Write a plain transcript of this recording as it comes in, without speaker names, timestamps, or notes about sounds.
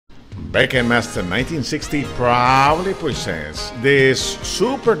Beck and Masten 1960 proudly presents this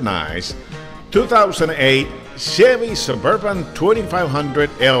super nice 2008 Chevy Suburban 2500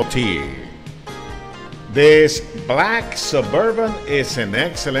 LT. This black Suburban is in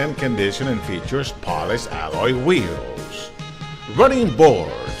excellent condition and features polished alloy wheels, running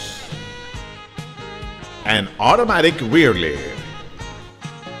boards, an automatic rear lid,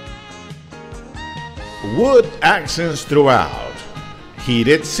 wood accents throughout,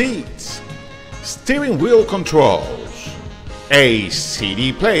 heated seats, steering wheel controls, a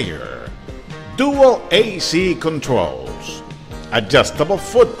CD player, dual AC controls, adjustable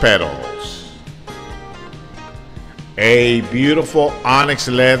foot pedals, a beautiful onyx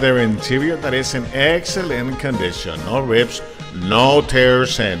leather interior that is in excellent condition, no rips, no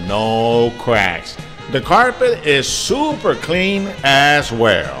tears, and no cracks. The carpet is super clean as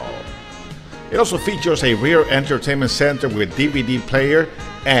well. It also features a rear entertainment center with DVD player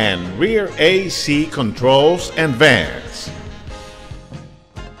and rear AC controls and vents.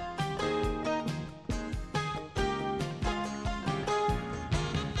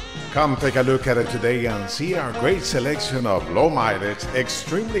 Come take a look at it today and see our great selection of low mileage,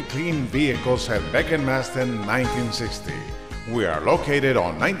 extremely clean vehicles at Beck and Masten 1960. We are located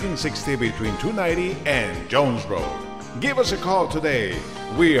on 1960 between 290 and Jones Road. Give us a call today.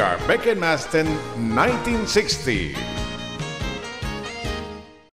 We are Beck and Masten 1960.